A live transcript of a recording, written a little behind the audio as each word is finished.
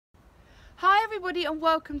everybody and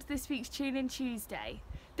welcome to this week's Tune In Tuesday.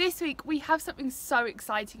 This week we have something so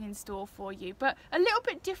exciting in store for you, but a little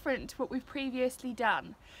bit different to what we've previously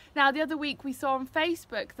done. Now, the other week we saw on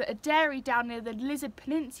Facebook that a dairy down near the Lizard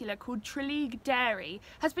Peninsula called Treleague Dairy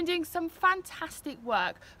has been doing some fantastic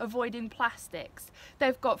work avoiding plastics.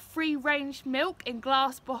 They've got free-range milk in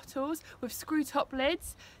glass bottles with screw-top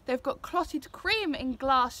lids. They've got clotted cream in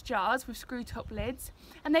glass jars with screw-top lids.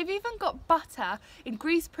 And they've even got butter in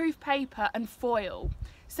greaseproof paper and foil.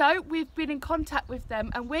 So we've been in contact with them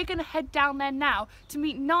and we're going to head down there now to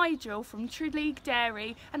meet Nigel from Treleague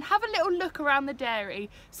Dairy and have a little look around the dairy.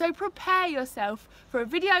 So prepare yourself for a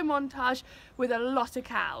video montage with a lot of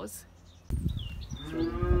cows.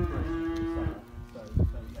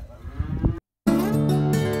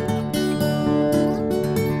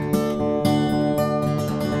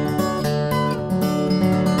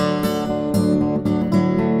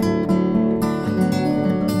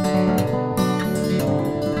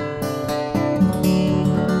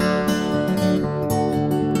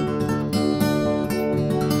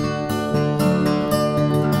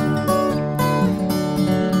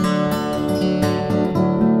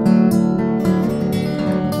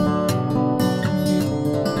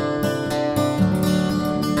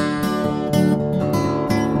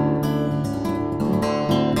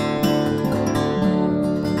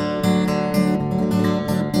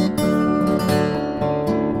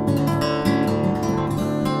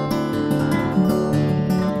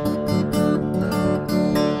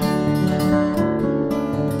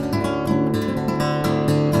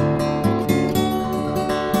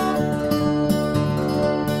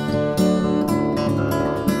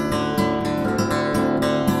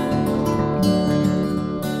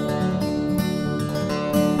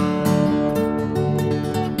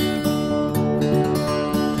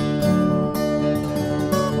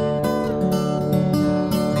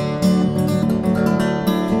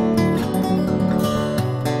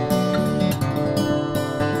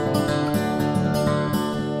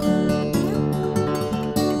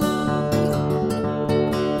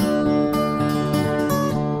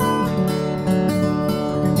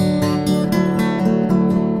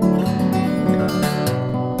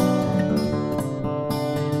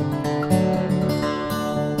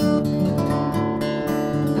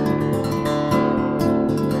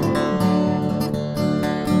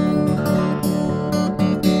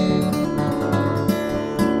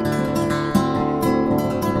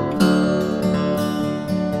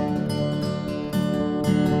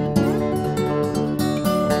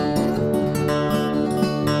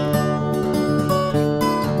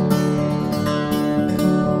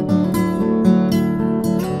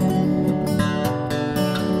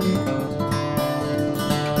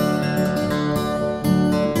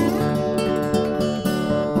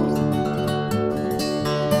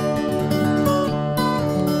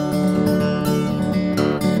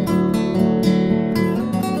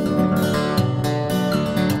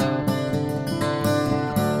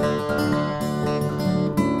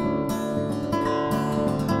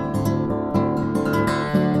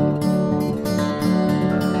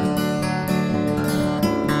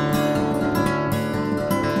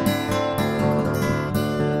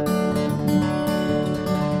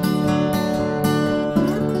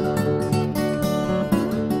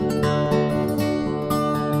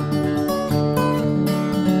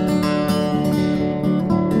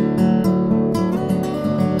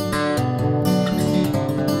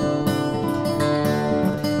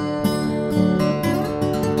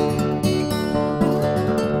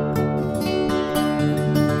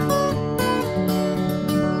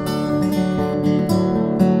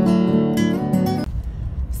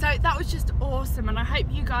 And I hope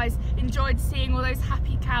you guys enjoyed seeing all those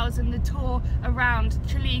happy cows and the tour around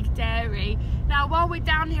Treleague Dairy. Now, while we're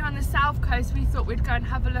down here on the south coast, we thought we'd go and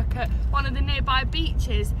have a look at one of the nearby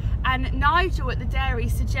beaches, and Nigel at the dairy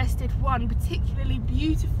suggested one particularly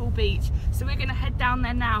beautiful beach, so we're going to head down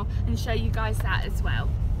there now and show you guys that as well.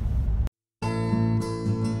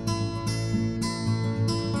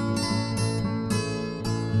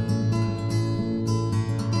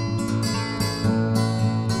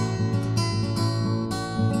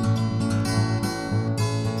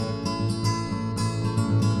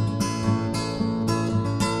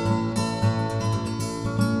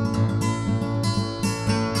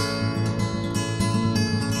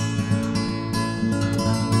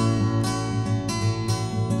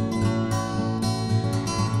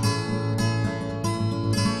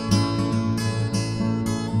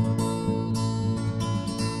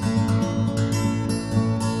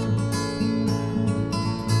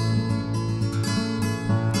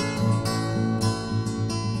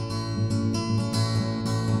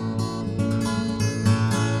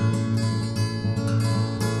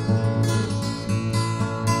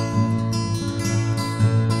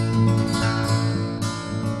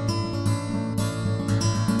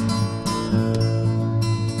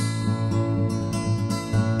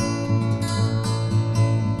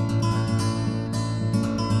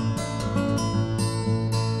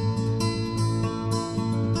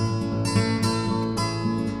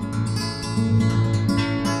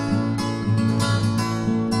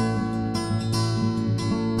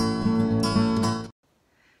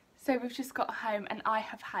 we've just got home and I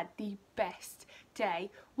have had the best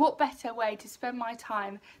day. What better way to spend my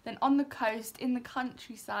time than on the coast, in the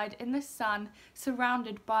countryside, in the sun,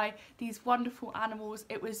 surrounded by these wonderful animals.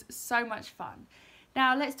 It was so much fun.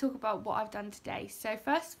 Now let's talk about what I've done today. So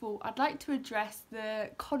first of all, I'd like to address the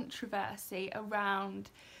controversy around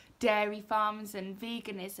dairy farms and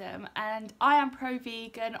veganism, and I am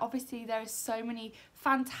pro-vegan. Obviously there are so many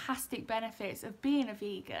fantastic benefits of being a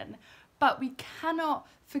vegan, but we cannot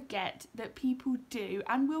forget that people do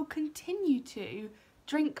and will continue to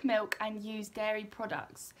drink milk and use dairy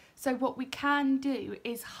products. So what we can do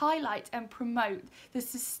is highlight and promote the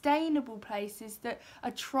sustainable places that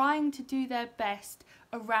are trying to do their best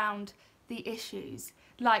around the issues,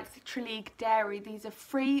 like the Treleague Dairy. These are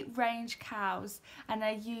free range cows and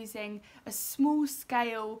they're using a small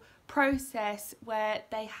scale process where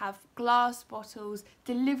they have glass bottles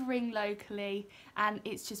delivering locally, and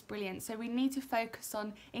it's just brilliant. So we need to focus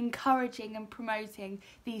on encouraging and promoting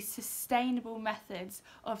these sustainable methods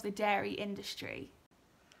of the dairy industry.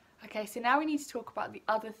 Okay, so now we need to talk about the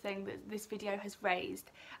other thing that this video has raised,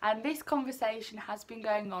 and this conversation has been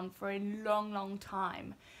going on for a long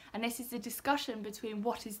time, and this is the discussion between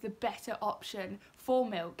what is the better option for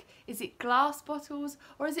milk. Is it glass bottles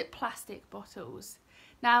or is it plastic bottles?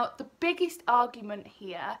 Now, the biggest argument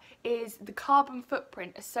here is the carbon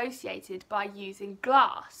footprint associated by using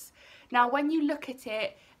glass. Now, when you look at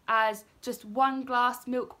it as just one glass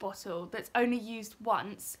milk bottle that's only used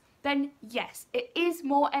once, then yes, it is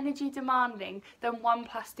more energy demanding than one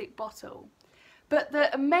plastic bottle. But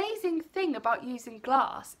the amazing thing about using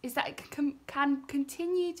glass is that it can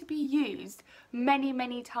continue to be used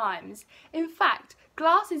many times. In fact,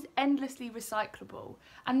 glass is endlessly recyclable,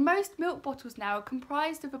 and most milk bottles now are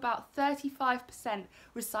comprised of about 35%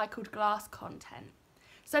 recycled glass content.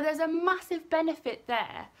 So there's a massive benefit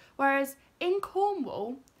there, whereas in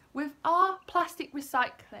Cornwall, with our plastic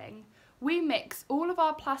recycling, we mix all of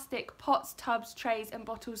our plastic pots, tubs, trays and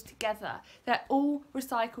bottles together. They're all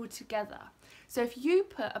recycled together. So if you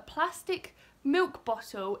put a plastic milk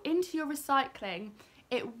bottle into your recycling,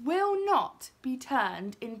 it will not be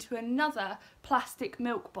turned into another plastic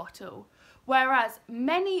milk bottle. Whereas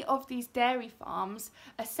many of these dairy farms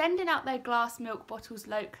are sending out their glass milk bottles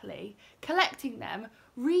locally, collecting them,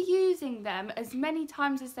 reusing them as many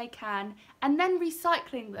times as they can, and then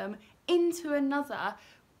recycling them into another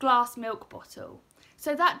glass milk bottle.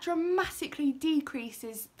 So that dramatically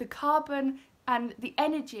decreases the carbon and the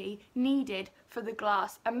energy needed for the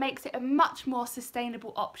glass and makes it a much more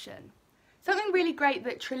sustainable option. Something really great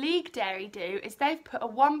that Treleague Dairy do is they've put a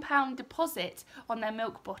 £1 deposit on their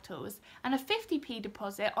milk bottles and a 50p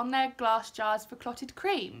deposit on their glass jars for clotted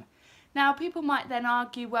cream. Now, people might then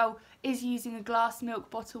argue, well, is using a glass milk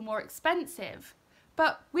bottle more expensive?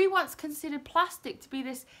 But we once considered plastic to be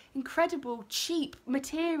this incredible cheap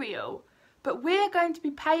material, but we're going to be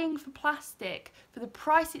paying for plastic for the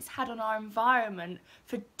price it's had on our environment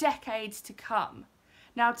for decades to come.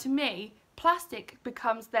 Now, to me, plastic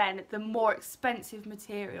becomes then the more expensive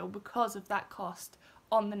material because of that cost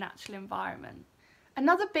on the natural environment.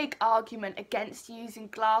 Another big argument against using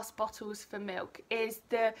glass bottles for milk is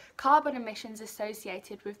the carbon emissions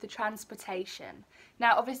associated with the transportation.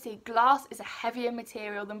 Now, obviously glass is a heavier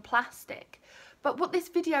material than plastic, but what this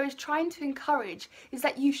video is trying to encourage is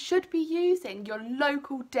that you should be using your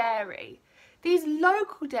local dairy. These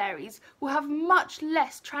local dairies will have much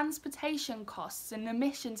less transportation costs and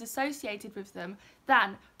emissions associated with them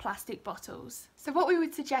than plastic bottles. So what we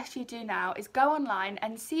would suggest you do now is go online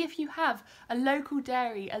and see if you have a local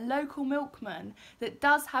dairy, a local milkman that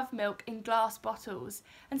does have milk in glass bottles,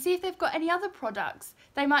 and see if they've got any other products.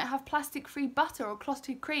 They might have plastic-free butter or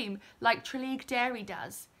clotted cream like Treleague Dairy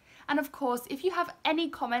does. And of course, if you have any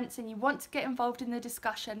comments and you want to get involved in the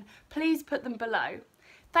discussion, please put them below.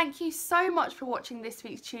 Thank you so much for watching this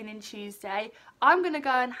week's Tune In Tuesday. I'm going to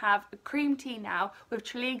go and have a cream tea now with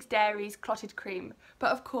Treleague Dairy's clotted cream.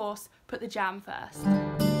 But of course, put the jam first.